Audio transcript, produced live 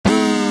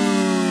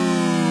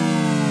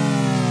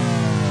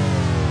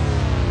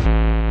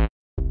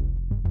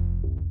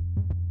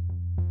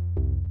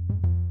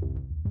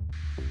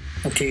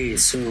Okay,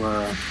 so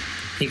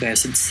hey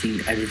guys, it's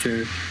the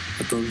editor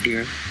Atul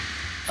here.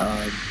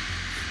 Uh,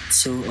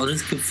 so I'll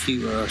just give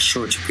you a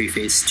short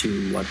preface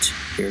to what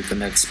you're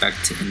gonna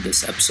expect in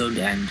this episode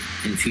and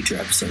in future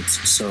episodes.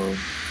 So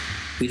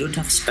we don't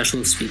have special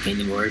this week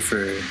anymore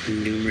for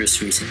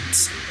numerous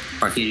reasons,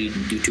 partly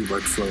due to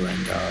workflow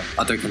and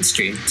other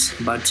constraints.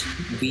 But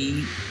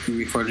we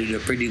recorded a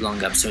pretty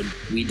long episode.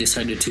 We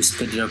decided to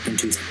split it up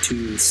into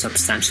two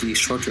substantially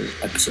shorter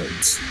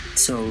episodes.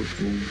 So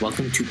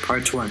welcome to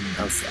part one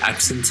of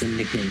accents and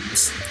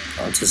nicknames.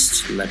 I'll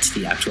just let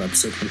the actual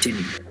episode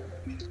continue.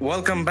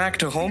 Welcome back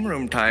to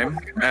homeroom time,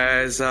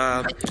 as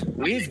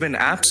we've been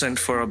absent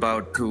for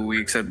about 2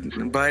 weeks,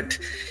 but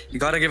you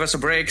gotta give us a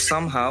break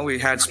somehow. We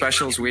had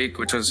specials week,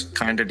 which was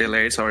kind of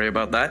delayed. Sorry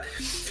about that.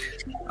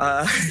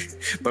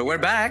 But we're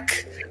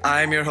back.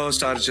 I'm your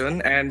host,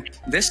 Arjun, and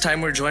this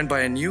time we're joined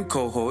by a new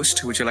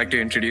co-host. Would you like to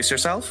introduce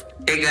yourself?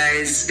 Hey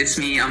guys, it's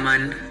me,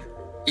 Aman.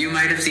 You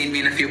might have seen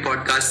me in a few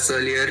podcasts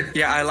earlier.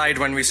 Yeah, I lied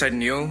when we said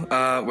new.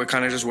 We're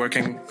kind of just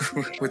working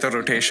with a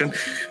rotation.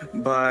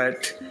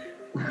 But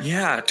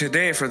yeah,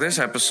 today for this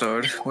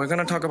episode, we're going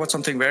to talk about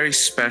something very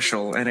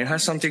special, and it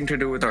has something to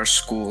do with our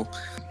school.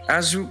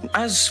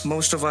 As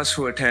most of us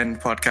who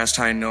attend Podcast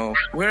High know,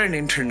 we're an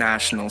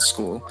international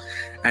school.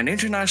 And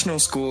international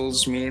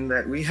schools mean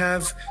that we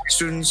have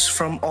students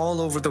from all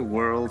over the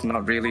world,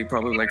 not really,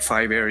 probably like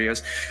 5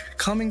 areas,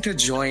 coming to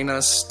join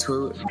us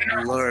to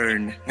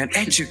learn and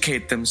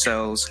educate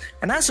themselves.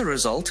 And as a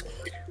result,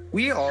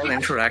 we all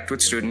interact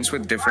with students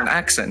with different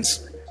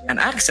accents. And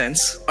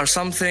accents are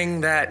something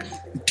that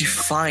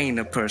define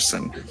a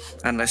person.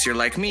 Unless you're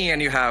like me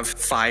and you have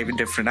 5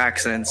 different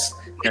accents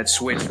that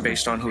switch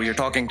based on who you're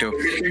talking to.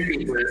 Different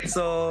people.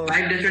 So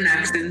 5 different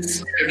accents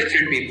for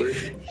different people.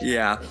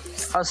 yeah,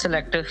 How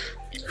selective?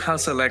 how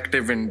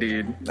selective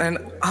indeed. And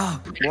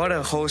what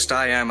a host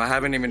I am. I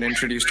haven't even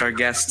introduced our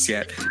guests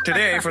yet.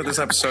 Today for this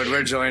episode,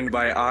 we're joined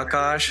by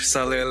Akash,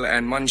 Salil,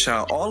 and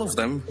Mansha, all of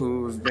them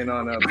who've been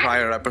on a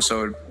prior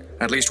episode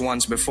at least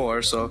once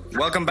before. So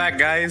welcome back,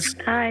 guys.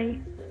 Hi.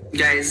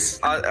 Guys,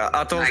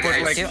 Atul Hi, put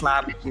guys. like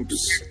clap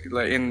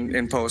like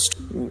in post.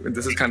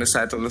 This is kind of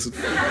sad to listen.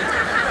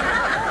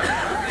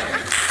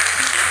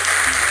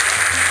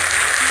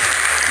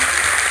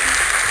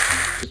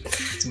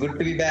 It's good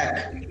to be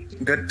back.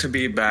 Good to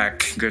be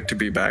back. Good to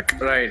be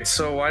back. Right.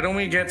 So why don't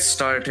we get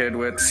started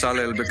with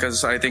Salil,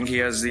 because I think he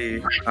has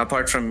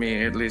apart from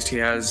me at least, he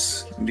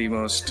has the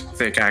most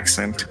thick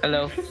accent.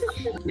 Hello.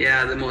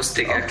 yeah, the most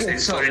thick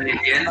accent for an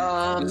Indian.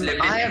 who's lived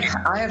in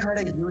I have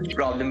had a huge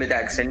problem with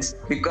accents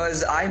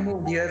because I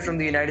moved here from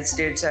the United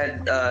States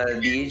at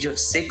the age of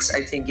 6,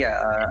 I think,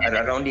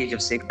 around the age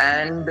of 6.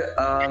 And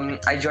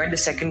I joined the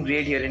second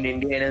grade here in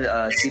India in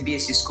a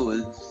CBSE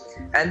school.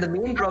 And the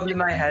main problem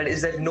I had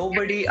is that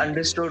nobody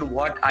understood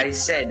what I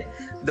said.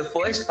 The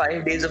first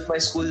 5 days of my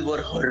school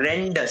were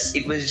horrendous.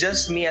 It was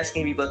just me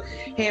asking people,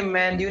 hey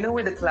man, do you know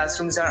where the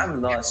classrooms are?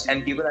 I'm lost.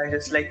 And people are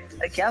just like,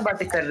 kya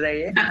baatein kar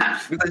rahe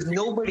hai? Because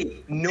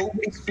nobody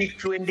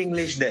speaks fluent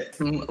English there.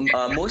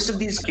 Most of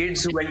these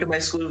kids who went to my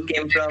school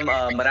came from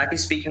Marathi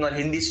speaking or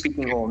Hindi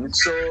speaking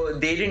homes. So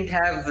they didn't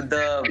have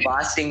the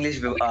vast English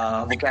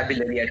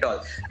vocabulary at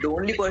all. The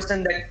only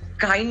person that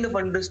kind of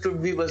understood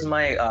me was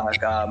my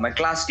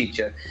class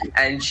teacher,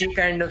 and she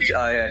kind of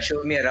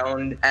showed me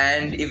around,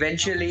 and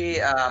eventually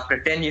after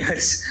 10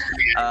 years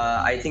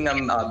I think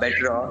I'm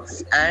better off.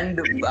 And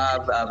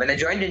when I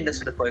joined Indus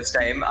for the first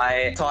time,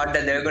 I thought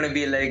that there were going to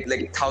be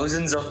like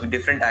thousands of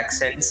different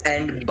accents,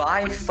 and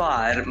by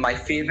far my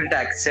favorite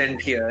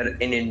accent here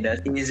in Indus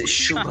is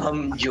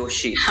Shubham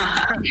Joshi.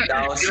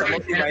 Now some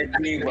of you might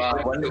be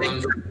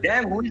wondering,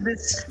 damn, who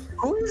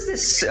is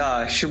this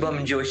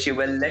Shubham Joshi?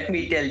 Well, let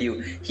me tell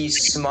you,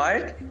 he's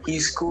smart,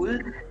 he's cool,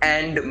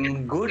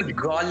 and good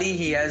golly,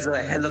 he has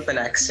a hell of an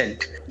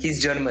accent.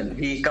 He's German.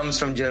 He comes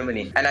from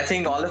Germany. And I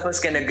think all of us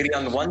can agree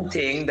on one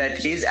thing, that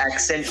his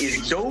accent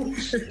is dope.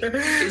 Is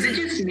it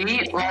just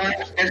me, or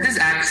does this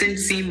accent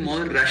seem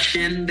more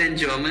Russian than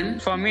German?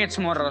 For me, it's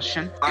more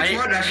Russian. It's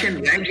more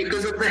Russian, right?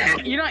 Because of the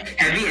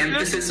heavy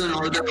emphasis on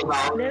all the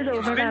vowels. There's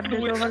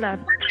overlap.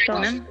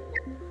 So,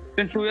 It's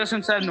been 2 years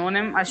since I've known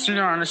him. I still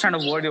don't understand a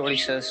word what he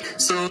says.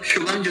 So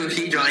Shubham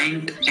Joshi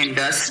joined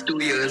Indus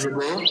 2 years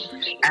ago,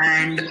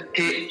 and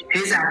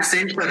his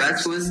accent for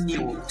us was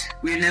new.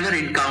 We never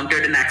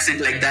encountered an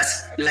accent like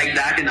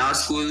that in our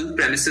school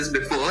premises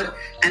before,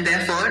 and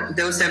therefore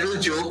there were several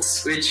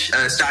jokes which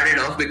started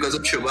off because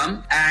of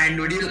Shubham. And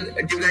do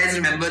you guys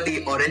remember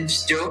the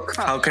orange joke?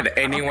 How could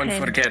anyone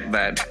forget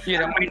that?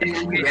 Yeah,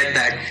 Get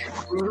that?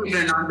 We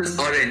pronounce this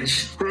orange.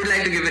 Who would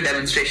like to give a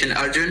demonstration?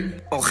 Arjun?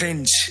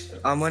 Orange.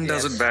 Aman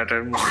does it better.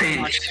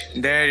 Orange.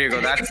 There you go.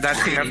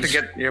 That's you have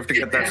to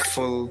get that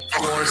full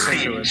force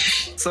into it.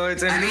 So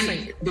it's I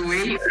interesting. mean, the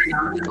way you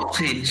pronounce it,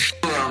 orange.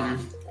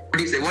 What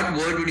do you say? What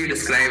word would you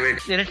describe it?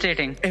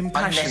 irritating.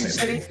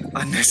 Impassionate.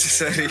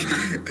 Unnecessary.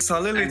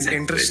 Salil, it's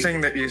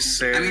interesting that you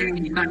say I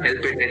mean, you can't help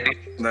it, I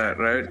think. that,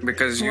 right?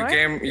 Because What?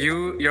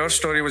 your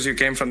story was you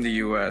came from the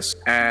US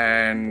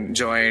and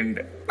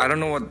joined I don't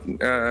know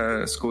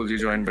what school you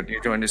joined, but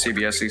you joined a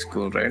CBSE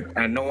school, right?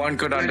 And no one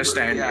could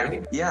understand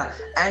you. Yeah,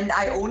 and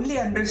I only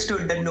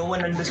understood that no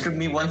one understood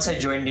me once I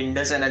joined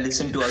Indus and I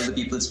listened to all the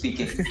people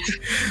speaking.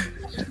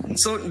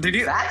 So did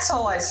you? That's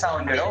how I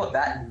sounded. Oh,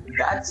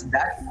 that's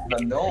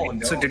no.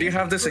 So did you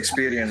have this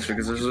experience?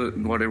 Because this is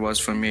what it was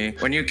for me.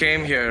 When you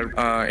came here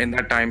in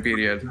that time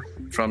period,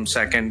 from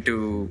 2nd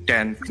to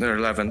 10th or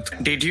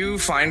 11th, did you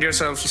find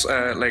yourself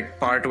like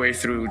part way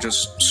through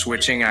just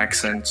switching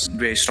accents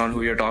based on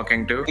who you're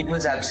talking to? It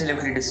was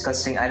absolutely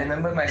disgusting. I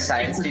remember my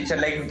science teacher,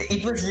 like,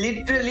 it was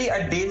literally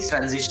a day's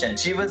transition.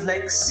 She was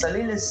like,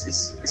 Salil,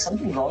 is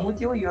something wrong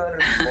with you? Your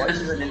voice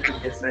is a little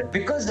bit different.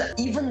 Because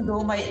even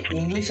though my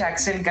English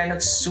accent kind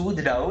of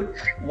soothed out,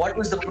 what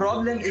was the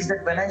problem is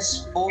that when I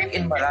spoke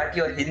in Marathi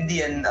or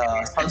Hindi and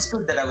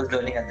Sanskrit that I was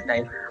learning at the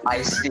time,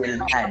 I still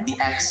had the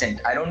accent.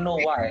 I don't know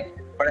why.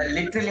 But I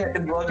literally had to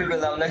go up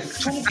because I'm like,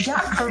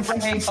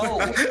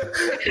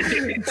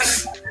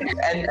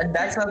 and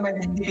that's why my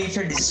Hindi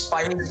teacher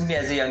despised me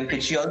as a young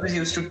kid. She always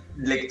used to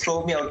like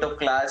throw me out of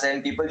class,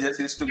 and people just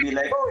used to be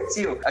like, oh, it's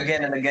you,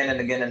 again and again and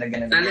again and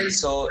again and again.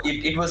 So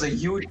it was a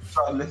huge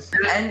problem,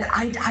 and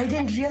I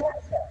didn't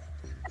realize that.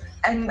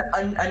 And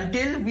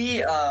until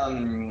we,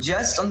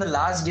 just on the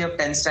last day of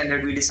 10th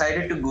standard, we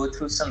decided to go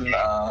through some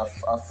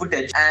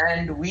footage,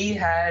 and we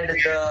had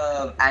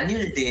the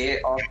annual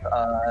day of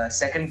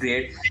 2nd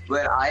grade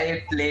where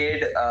I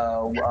played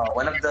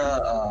one of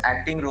the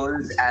acting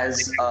roles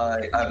as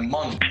a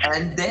monk.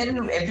 And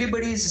then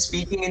everybody is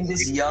speaking in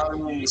this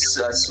young,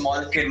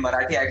 small kid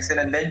Marathi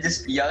accent, and then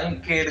this young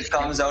kid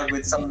comes out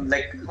with some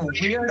like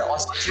weird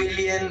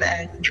Australian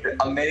and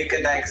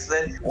American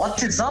accent.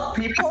 What is up,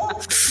 people?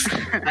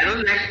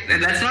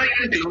 That's not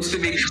even close to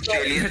being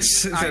Australian.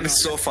 That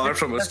is so far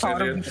from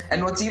Australia.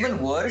 And what's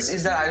even worse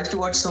is that I used to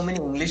watch so many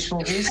English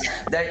movies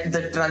that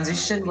the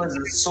transition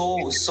was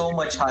so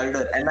much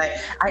harder. And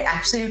I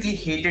absolutely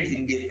hated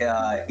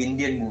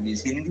Indian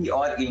movies, Hindi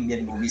or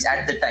Indian movies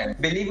at the time.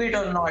 Believe it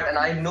or not, and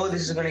I know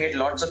this is going to get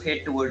lots of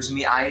hate towards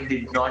me, I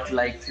did not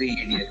like Three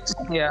Idiots.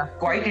 Yeah.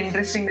 Quite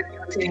interesting that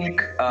you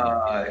think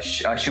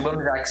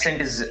Shubham's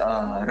accent is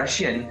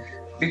Russian,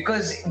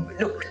 because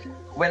look,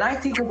 when I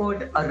think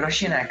about a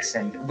Russian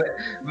accent,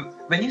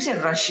 when you say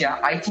Russia,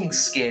 I think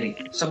scary.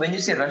 So when you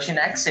say Russian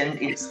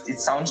accent, it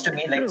sounds to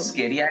me like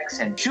scary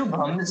accent.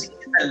 Shubham's is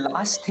the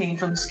last thing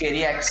from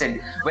scary accent.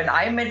 When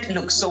I met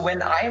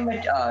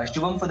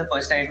Shubham for the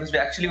first time, it was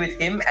actually with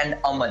him and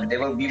Aman.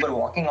 We were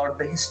walking out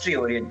the history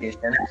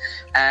orientation,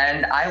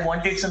 and I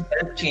wanted some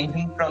help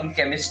changing from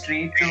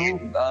chemistry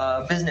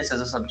to business as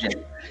a subject.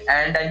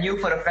 And I knew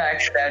for a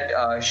fact that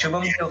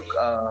Shubham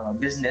took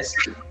business.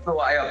 So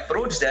I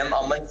approached them.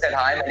 Aman said,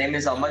 hi, my name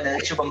is Aman.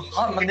 And Shubham,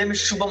 hi, my name is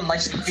Shubham.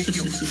 Nice to meet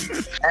you.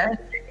 And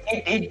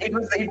it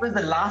was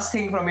the last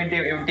thing from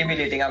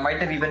intimidating. I might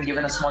have even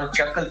given a small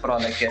chuckle for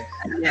all I care.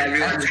 Yeah,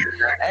 everyone.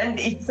 And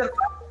it's a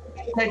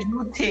that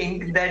you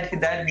think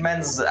that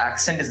man's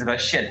accent is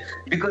Russian,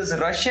 because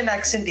Russian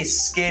accent is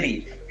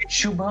scary.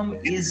 Shubham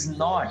is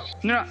not.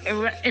 No,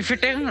 if you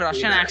take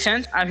Russian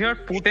accent, I've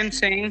heard Putin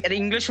saying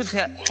English with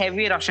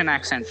heavy Russian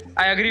accent.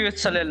 I agree with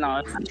Salil now.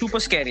 It's super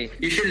scary.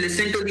 You should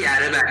listen to the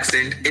Arab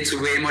accent. It's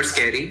way more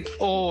scary.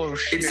 Oh,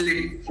 shit.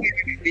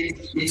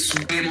 It's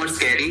way more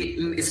scary,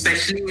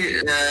 especially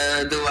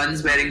the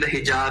ones wearing the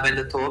hijab and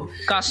the thobe.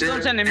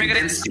 Customs and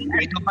immigrants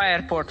at Dubai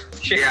airport.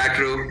 Shit. Yeah,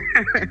 true.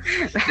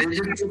 They're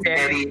just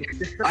scary.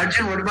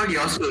 Arjun, what about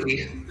your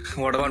story?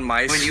 What about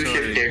my When you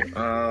story? shifted.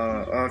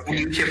 Okay. When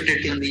you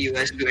shifted from the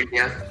US to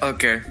India.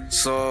 Okay,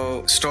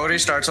 so story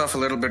starts off a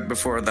little bit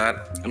before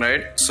that,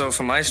 right? So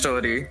for my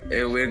story,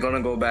 we're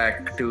gonna go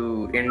back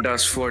to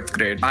Indus 4th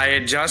grade. I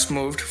had just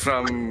moved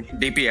from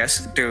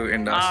DPS to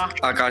Indus.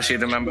 Akashi,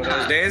 remember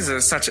those days? It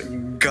was such a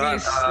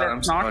god. Please, I'm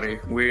let's not. sorry,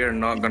 we are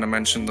not gonna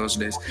mention those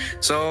days.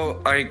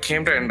 So I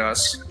came to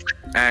Indus,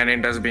 and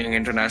Indus being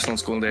international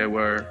school, there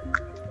were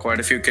quite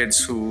a few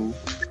kids who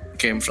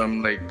came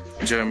from like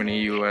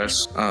Germany,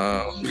 US,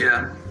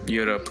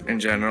 Europe in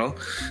general.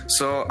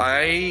 So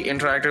I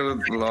interacted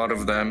with a lot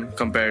of them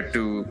compared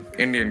to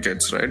Indian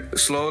kids, right?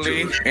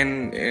 Slowly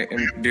in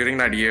during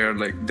that year,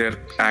 like their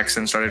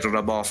accent started to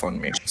rub off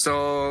on me.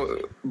 So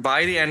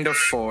by the end of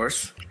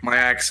 4th, my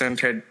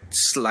accent had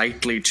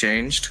slightly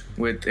changed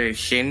with a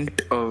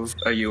hint of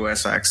a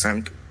US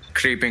accent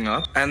creeping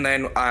up. And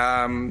then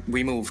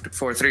we moved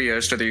for 3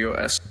 years to the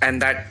US,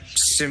 and that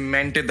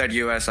cemented that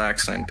US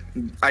accent.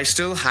 I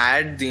still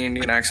had the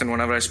Indian accent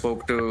whenever I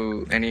spoke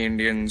to any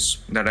Indians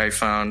that I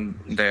found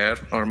there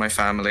or my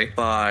family,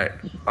 but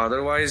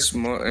otherwise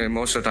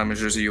most of the time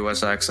it's just the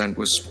US accent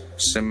was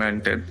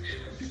cemented.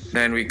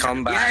 Then we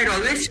come back. Yeah, it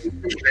always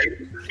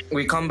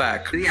We come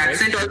back. The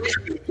accent always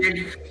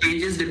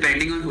changes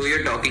depending on who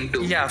you're talking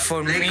to. Yeah,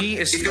 for Like, me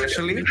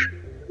especially.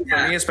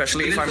 for me,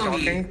 especially if Even I'm for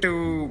me. talking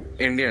to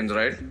Indians,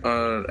 right?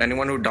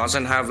 Anyone who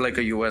doesn't have like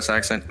a US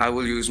accent, I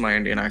will use my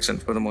Indian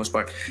accent for the most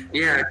part.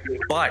 Yeah.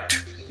 But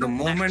the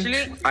moment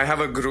Actually- I have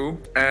a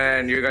group,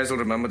 and you guys will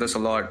remember this a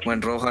lot when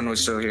Rohan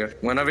was still here.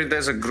 Whenever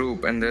there's a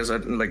group and there's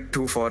like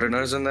two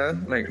foreigners in there,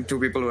 like two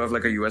people who have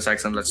like a US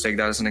accent, let's take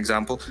that as an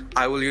example,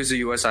 I will use the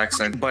US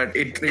accent. But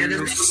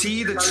you'll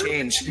see the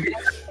change.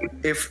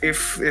 If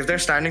they're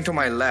standing to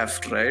my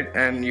left, right,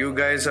 and you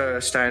guys are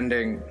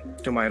standing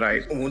to my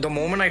right, the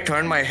moment I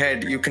turn my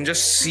head, you can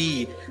just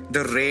see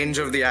the range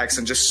of the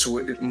accent just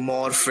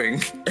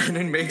morphing, and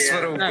it makes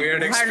for a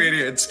weird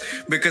experience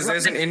because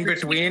there's an in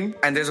between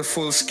and there's a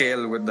full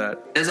scale with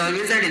that. There's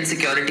always that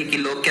insecurity कि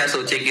लोग क्या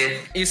सोचेंगे.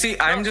 You see,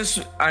 I'm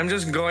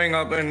just going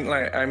up and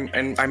like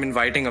I'm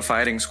inviting a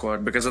firing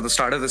squad because at the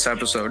start of this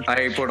episode,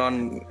 I put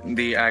on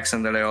the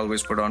accent that I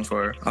always put on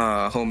for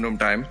homeroom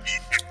time,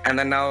 and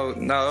then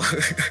now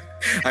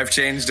I've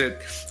changed it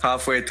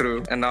halfway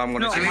through, and now I'm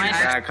going to No, change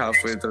it back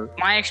halfway through.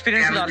 My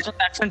experience with Arjun's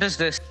accent is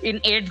this. In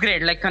 8th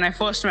grade, like when I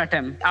first met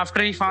him,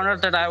 after he found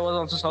out that I was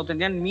also South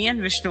Indian, me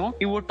and Vishnu,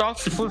 he would talk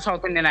full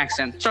South Indian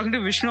accent. Talking to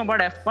Vishnu about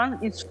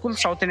F1, it's full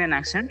South Indian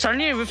accent.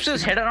 Suddenly he whips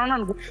his head around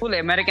and goes full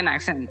American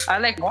accent. I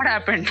like, what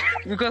happened?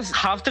 Because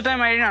half the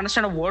time I didn't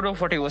understand a word of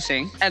what he was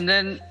saying. And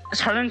then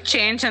sudden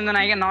change, and then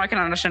now I can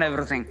understand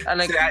everything. I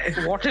like,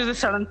 what is the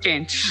sudden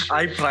change?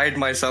 I pride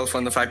myself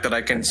on the fact that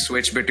I can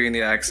switch between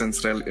the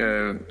accents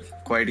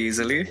quite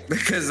easily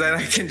because then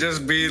I can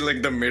just be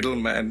like the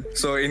middleman.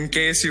 So in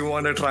case you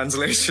want a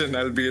translation,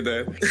 I'll be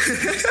there.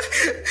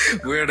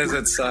 Weird as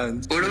it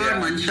sounds. What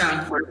about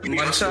Mansha?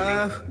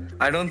 Mansha,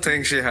 I don't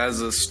think she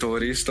has a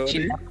story.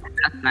 She never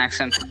had an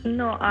accent.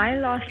 No, I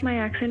lost my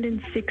accent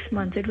in 6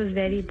 months. It was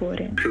very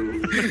boring.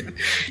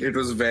 It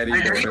was very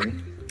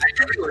boring. I'll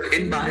tell you,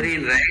 in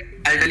Bahrain, right?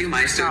 I'll tell you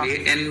my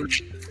story. And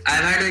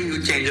I've had a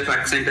huge change of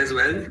accent as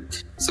well.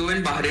 So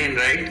in Bahrain,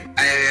 right?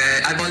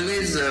 I've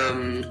always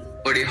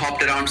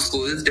hopped around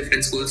schools,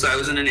 different schools. So I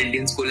was in an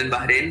Indian school in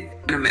Bahrain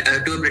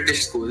to a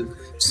British school.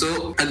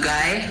 So a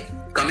guy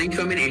coming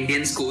from an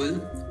Indian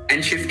school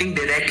and shifting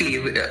directly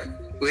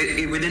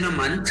within a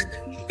month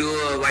to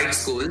a white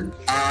school,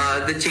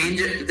 the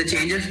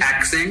change of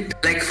accent,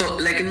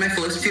 like in my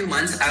first few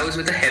months, I was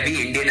with a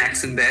heavy Indian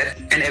accent there,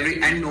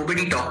 and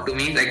nobody talked to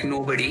me, like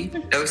nobody.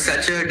 That was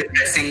such a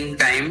depressing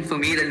time for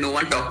me that no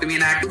one talked to me,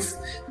 and I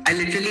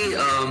literally,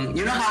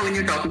 you know how when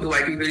you're talking to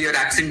white people, your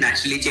accent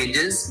naturally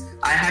changes.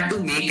 I had to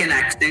make an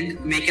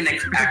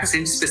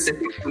accent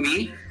specific to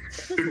me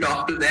to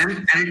talk to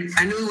them, and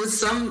it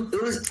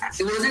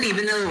wasn't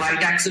even a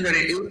white accent, or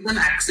it was some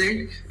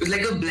accent. It was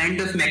like a blend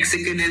of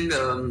Mexican and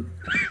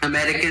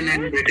American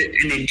and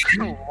British and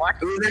Indian. What?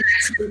 It was an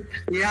accent.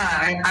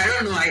 Yeah, I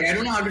don't know. I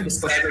don't know how to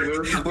describe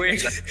it.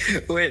 Wait.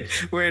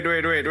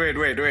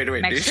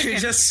 Did you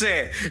just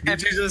say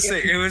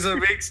it was a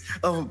mix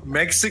of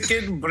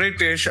Mexican,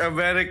 British,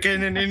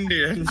 American, and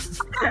Indian?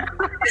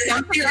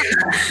 Something like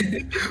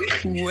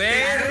that.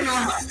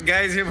 Where?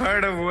 Guys, you've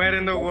heard of Where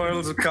in the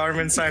World's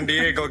Carmen San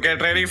Diego.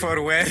 Get ready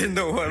for Where in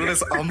the World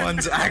is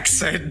Aman's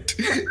accent.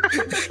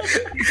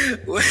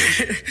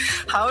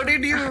 How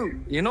did you?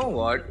 You know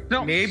what?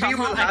 No, Maybe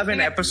somehow we'll I have an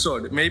think-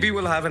 episode. Maybe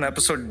we'll have an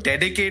episode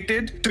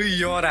dedicated to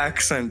your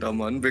accent,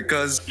 Aman,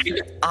 because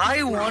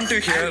I want to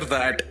hear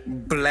that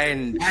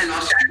blend. I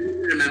lost. I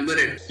don't remember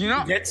it. You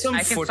know, Get some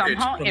I can footage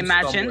somehow from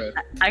imagine. somewhere.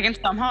 I can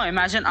somehow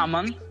imagine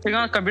Aman taking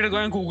on a computer,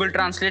 going Google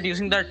Translate,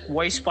 using that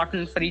voice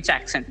button for each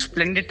accent,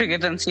 blend it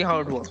together, and see how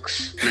it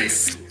works.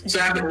 Nice. So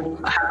I have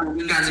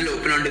Google Translate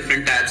open on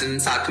different tabs and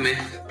साथ में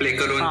play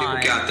करो and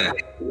देखो क्या आता है.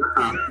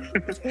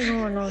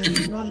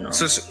 No.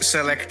 So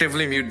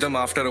selectively mute them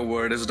after a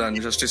word is done,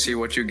 just to see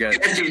what you get.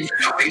 Let's change the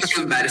topic. It's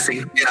too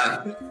embarrassing.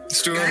 Yeah.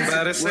 It's too Guys,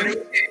 embarrassing.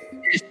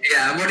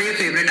 What are your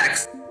favorite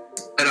accents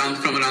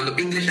from around the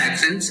English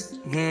accents?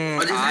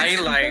 Or just I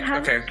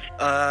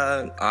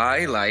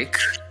like.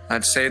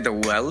 I'd say the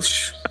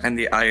Welsh and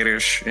the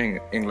Irish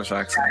English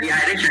accent the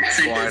Irish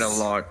accent quite a is,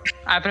 lot.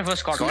 I prefer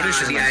Scottish.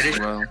 Scottish is the nice as Irish.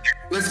 well.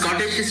 Well,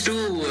 Scottish is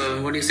too.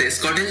 What do you say?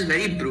 Scottish is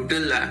very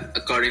brutal,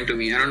 according to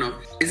me. I don't know.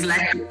 It's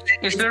like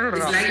It's a little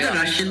rough, like yeah. the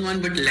Russian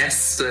one, but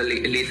less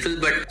lethal,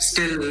 but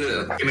still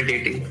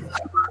imitating.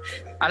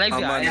 I like the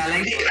Aman. Yeah,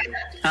 Irish.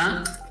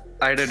 Huh?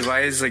 I'd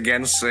advise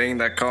against saying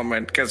that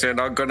comment because you're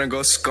not gonna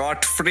go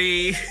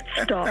scot-free.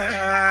 Stop.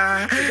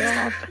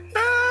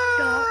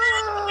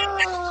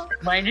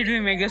 Why did we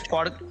make this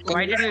podcast so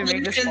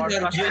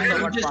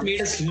much just fun?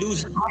 made us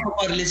lose half of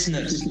our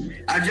listeners.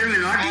 Arjun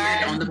will not be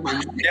yet on the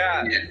punch.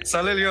 Yeah,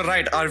 Salil, you're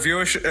right. Our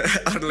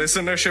our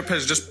listenership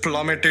has just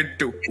plummeted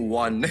to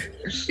 1.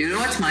 You know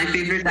what's my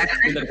favorite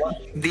accent?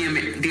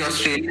 The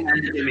Australian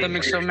and the The Jamaican.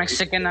 mix of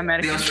Mexican, The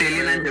American,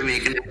 Australian and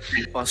Jamaican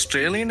accent.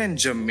 Australian and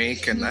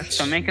Jamaican. That's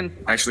Jamaican.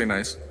 actually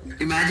nice.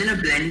 Imagine a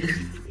blend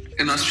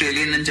in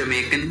Australian and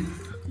Jamaican.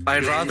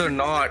 I'd rather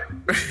not,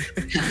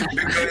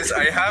 because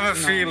I have a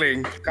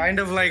feeling, kind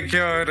of like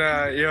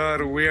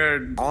your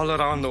weird all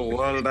around the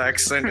world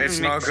accent. It's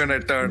not gonna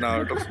turn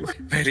out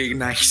very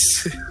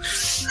nice.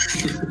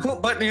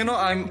 But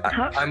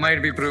I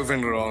might be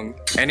proven wrong.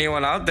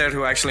 Anyone out there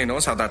who actually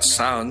knows how that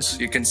sounds,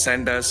 you can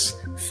send us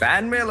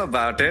fan mail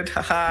about it.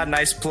 Haha,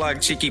 nice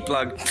plug, cheeky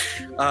plug.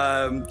 You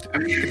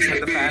can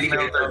send the fan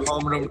mail to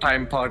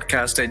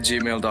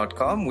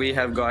homeroomtimepodcast@gmail.com. We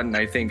have gotten,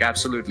 I think,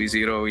 absolutely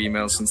 0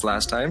 emails since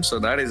last time, so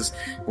that is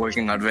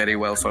working out very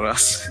well for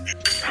us.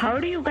 How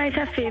do you guys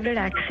have favorite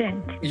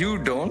accent? You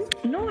don't?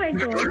 No, I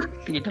don't.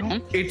 You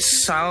don't? It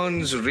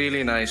sounds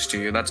really nice to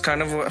you. That's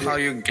kind of how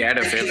you get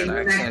a favorite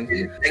accent.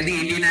 Like the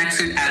Indian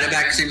accent, Arab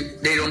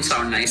accent, they don't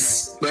sound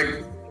nice.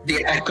 But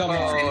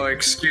Oh,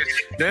 excuse me.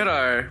 There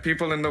are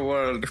people in the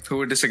world who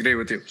would disagree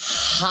with you.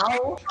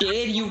 How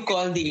dare you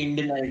call the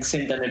Indian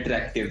accent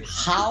unattractive?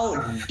 How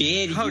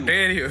dare you? How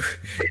dare you?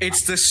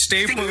 It's the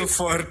staple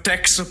for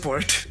tech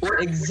support.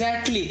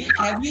 Exactly.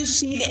 Have you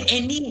seen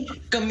any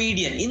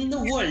comedian in the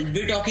world?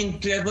 We're talking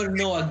Trevor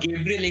Noah,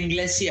 Gabriel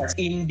Iglesias,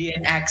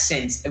 Indian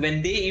accents.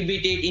 When they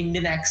imitate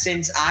Indian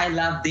accents, I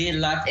laugh, they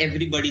laugh,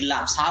 everybody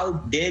laughs. How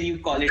dare you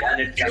call it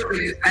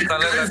unattractive?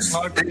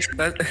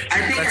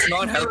 That's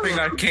not helping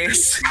our case.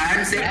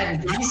 I'm saying,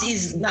 And this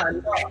is no.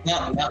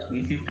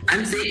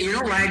 I'm saying, you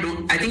know why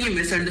I think you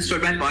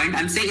misunderstood my point.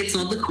 I'm saying it's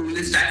not the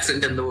coolest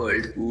accent in the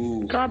world.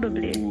 Ooh.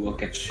 Probably. Ooh,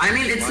 okay. I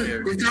mean, it's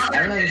not.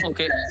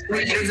 Okay.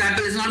 Like, for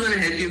example, it's not going to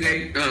help you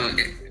get.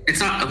 It's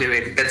not. Okay,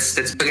 wait. Let's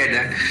forget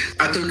that.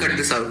 Atul, cut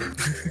this out.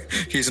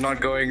 He's not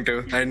going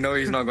to. I know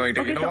he's not going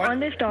to. Okay, You know so what? on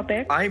this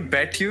topic, I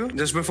bet you,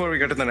 just before we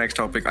get to the next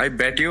topic, I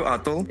bet you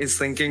Atul is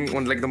thinking,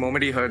 when, like, the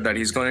moment he heard that,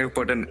 he's going to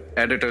put an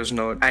editor's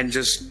note and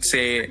just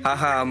say,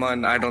 haha,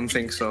 Aman, I don't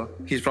think so.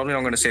 He's probably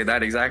not going to say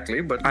that exactly,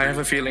 but I have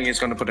a feeling he's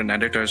going to put an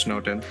editor's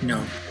note in.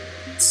 No.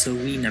 So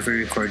we never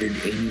recorded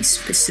any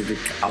specific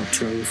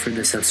outro for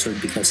this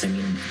episode because,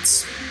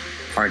 it's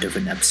part of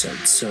an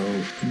episode. So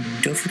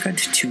don't forget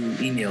to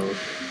email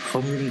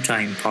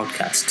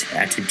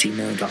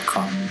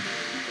homeroomtimepodcast@gmail.com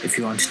if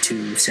you want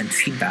to send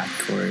feedback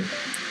or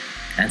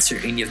answer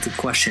any of the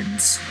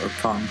questions or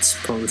prompts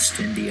posed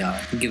in the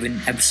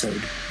given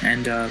episode.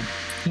 And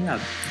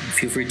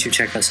feel free to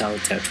check us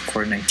out at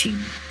Core19.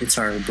 It's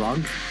our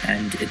blog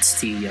and it's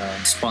the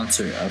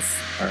sponsor of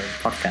our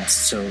podcast.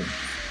 So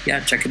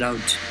check it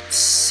out.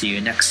 See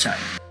you next time.